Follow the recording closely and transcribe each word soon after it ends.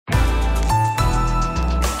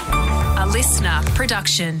listener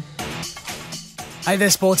production. Hey there,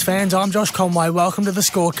 sports fans. I'm Josh Conway. Welcome to The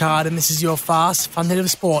Scorecard, and this is your fast, fun hit of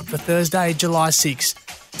sport for Thursday, July 6.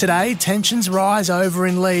 Today, tensions rise over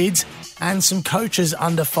in Leeds and some coaches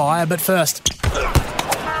under fire. But first, the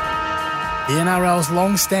NRL's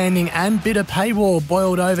long-standing and bitter pay war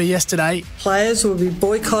boiled over yesterday. Players will be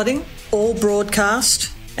boycotting all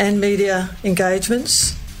broadcast and media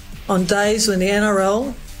engagements on days when the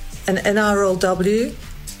NRL and NRLW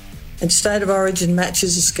and State of Origin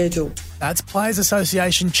matches are scheduled. That's Players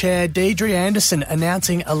Association Chair Deidre Anderson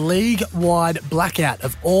announcing a league-wide blackout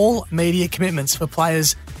of all media commitments for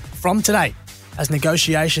players from today as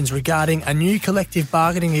negotiations regarding a new collective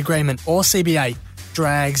bargaining agreement, or CBA,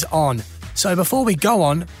 drags on. So before we go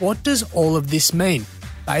on, what does all of this mean?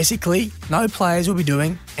 Basically, no players will be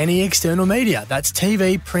doing any external media, that's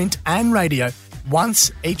TV, print and radio,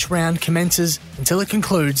 once each round commences until it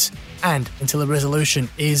concludes and until a resolution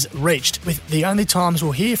is reached, with the only times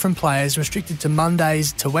we'll hear from players restricted to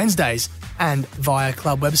Mondays to Wednesdays and via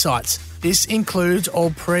club websites. This includes all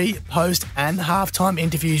pre, post and halftime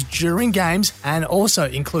interviews during games and also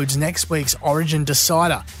includes next week's Origin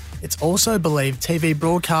decider. It's also believed TV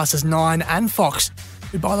broadcasters Nine and Fox,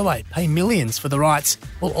 who by the way pay millions for the rights,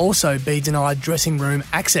 will also be denied dressing room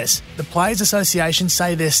access. The Players Association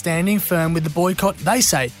say they're standing firm with the boycott they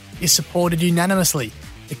say is supported unanimously,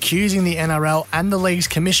 accusing the NRL and the League's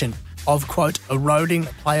commission of, quote, eroding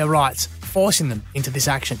player rights, forcing them into this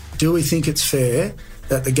action. Do we think it's fair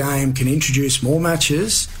that the game can introduce more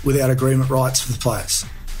matches without agreement rights for the players?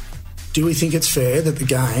 Do we think it's fair that the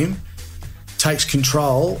game takes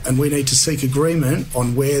control and we need to seek agreement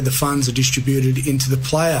on where the funds are distributed into the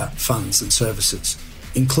player funds and services,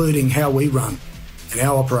 including how we run and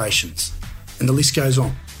our operations? And the list goes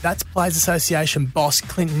on. That's Players Association boss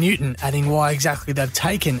Clint Newton adding why exactly they've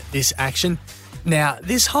taken this action. Now,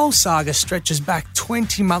 this whole saga stretches back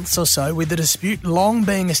 20 months or so, with the dispute long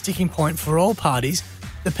being a sticking point for all parties.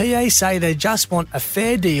 The PA say they just want a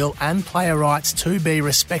fair deal and player rights to be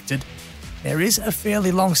respected. There is a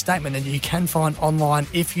fairly long statement that you can find online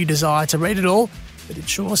if you desire to read it all, but it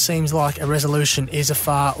sure seems like a resolution is a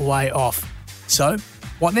far way off. So,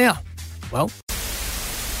 what now? Well,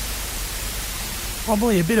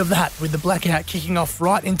 probably a bit of that, with the blackout kicking off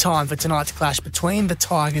right in time for tonight's clash between the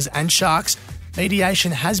Tigers and Sharks.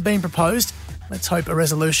 Mediation has been proposed. Let's hope a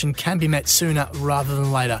resolution can be met sooner rather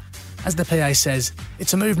than later. As the PA says,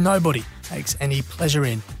 it's a move nobody takes any pleasure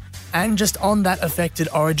in. And just on that affected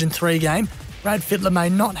Origin 3 game, Brad Fittler may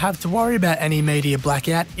not have to worry about any media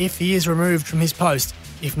blackout if he is removed from his post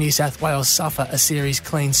if New South Wales suffer a series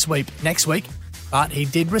clean sweep next week. But he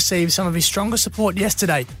did receive some of his strongest support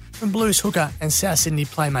yesterday from Blues hooker and South Sydney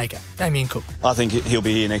playmaker Damien Cook. I think he'll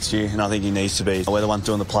be here next year, and I think he needs to be. We're the ones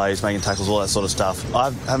doing the plays, making tackles, all that sort of stuff.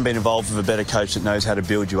 I haven't been involved with a better coach that knows how to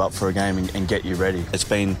build you up for a game and get you ready. It's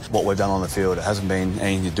been what we've done on the field. It hasn't been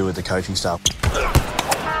anything to do with the coaching staff.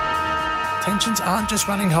 Tensions aren't just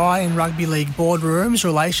running high in rugby league boardrooms.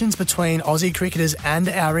 Relations between Aussie cricketers and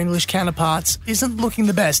our English counterparts isn't looking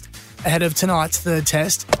the best ahead of tonight's third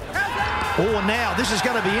test. Oh, now this is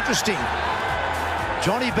going to be interesting.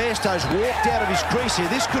 Johnny Bairstow's walked out of his crease here.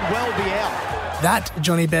 This could well be out. That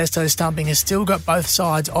Johnny Bairstow stumping has still got both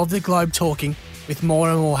sides of the globe talking, with more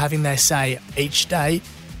and more having their say each day.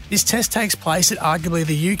 This test takes place at arguably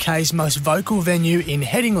the UK's most vocal venue in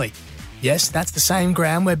Headingley. Yes, that's the same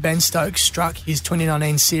ground where Ben Stokes struck his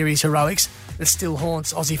 2019 series heroics that still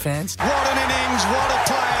haunts Aussie fans. What an innings, what a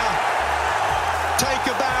player.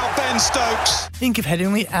 Take a bow, Ben Stokes. Think of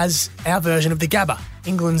Headingley as our version of the Gabba,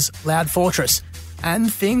 England's loud fortress.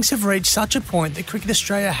 And things have reached such a point that Cricket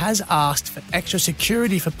Australia has asked for extra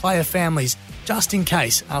security for player families, just in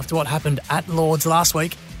case, after what happened at Lords last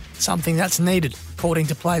week, something that's needed, according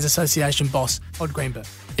to Players Association boss Todd Greenberg.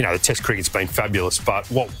 You know, the Test cricket's been fabulous, but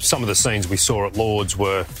some of the scenes we saw at Lords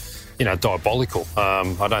were, diabolical.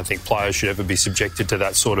 I don't think players should ever be subjected to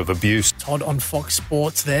that sort of abuse. Todd on Fox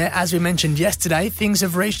Sports there. As we mentioned yesterday, things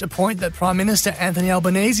have reached a point that Prime Minister Anthony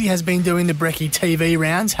Albanese has been doing the brekkie TV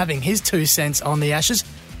rounds, having his 2 cents on the Ashes.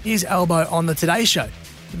 Here's Elbow on the Today Show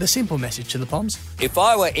with a simple message to the Poms. If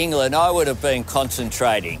I were England, I would have been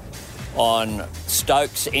concentrating on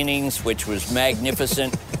Stokes' innings, which was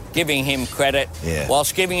magnificent, giving him credit,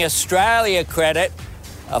 whilst giving Australia credit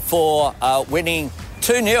for winning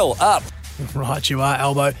 2-0 up. Right you are,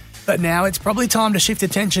 Elbow. But now it's probably time to shift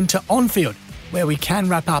attention to on-field, where we can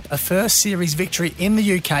wrap up a first series victory in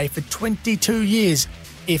the UK for 22 years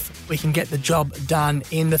if we can get the job done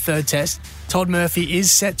in the third test. Todd Murphy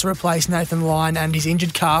is set to replace Nathan Lyon and his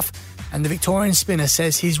injured calf, and the Victorian spinner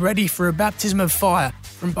says he's ready for a baptism of fire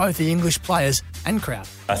from both the English players and crowd.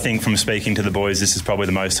 I think from speaking to the boys, this is probably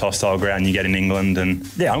the most hostile ground you get in England, and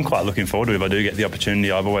yeah, I'm quite looking forward to it if I do get the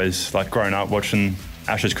opportunity. I've always grown up watching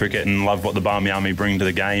Ashes cricket and love what the Barmy Army bring to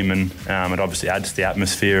the game, and it obviously adds to the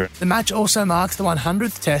atmosphere. The match also marks the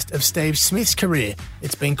 100th test of Steve Smith's career.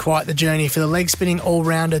 It's been quite the journey for the leg-spinning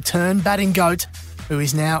all-rounder turned batting goat, who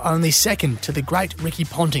is now only second to the great Ricky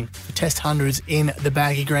Ponting for test hundreds in the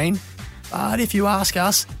baggy green. But if you ask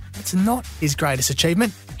us, that's not his greatest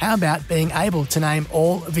achievement. How about being able to name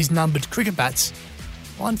all of his numbered cricket bats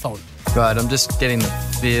blindfolded? Right, I'm just getting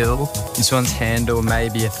the feel. This one's handle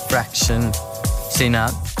maybe a fraction thinner.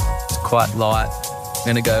 It's quite light. I'm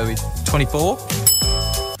going to go with 24.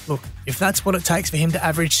 Look, if that's what it takes for him to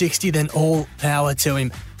average 60, then all power to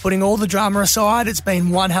him. Putting all the drama aside, it's been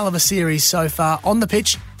one hell of a series so far on the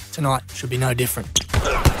pitch. Tonight should be no different.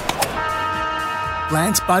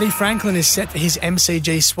 Lance Buddy Franklin is set for his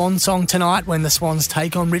MCG Swan song tonight when the Swans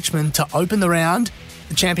take on Richmond to open the round.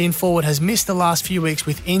 The champion forward has missed the last few weeks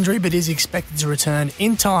with injury but is expected to return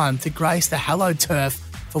in time to grace the hallowed turf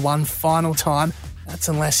for one final time. That's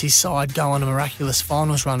unless his side go on a miraculous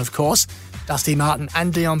finals run, of course. Dusty Martin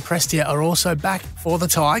and Dion Prestia are also back for the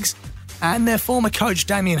Tigers. And their former coach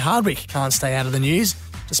Damien Hardwick can't stay out of the news,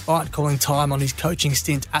 despite calling time on his coaching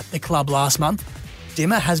stint at the club last month.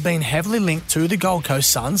 Dimmer has been heavily linked to the Gold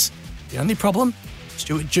Coast Suns. The only problem?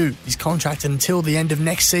 Stuart Dew is contracted until the end of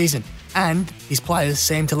next season, and his players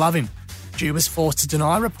seem to love him. Dew was forced to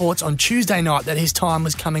deny reports on Tuesday night that his time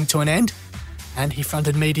was coming to an end, and he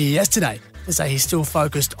fronted media yesterday to say he's still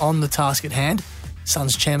focused on the task at hand.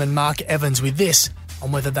 Suns chairman Mark Evans with this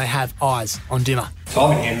on whether they have eyes on Dimmer.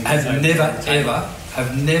 I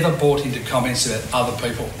have never bought into comments about other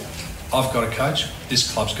people. I've got a coach, this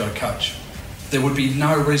club's got a coach. There would be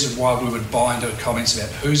no reason why we would buy into comments about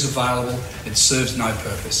who's available. It serves no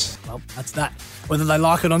purpose. Well, that's that. Whether they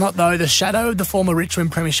like it or not, though, the shadow of the former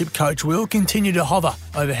Richmond Premiership coach will continue to hover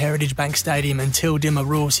over Heritage Bank Stadium until Dimmer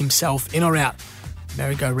rules himself in or out. The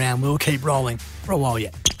merry-go-round will keep rolling for a while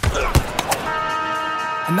yet.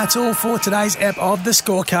 And that's all for today's ep of The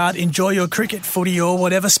Scorecard. Enjoy your cricket, footy or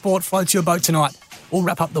whatever sport floats your boat tonight. We'll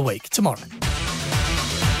wrap up the week tomorrow.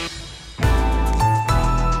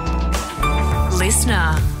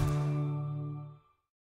 Listener.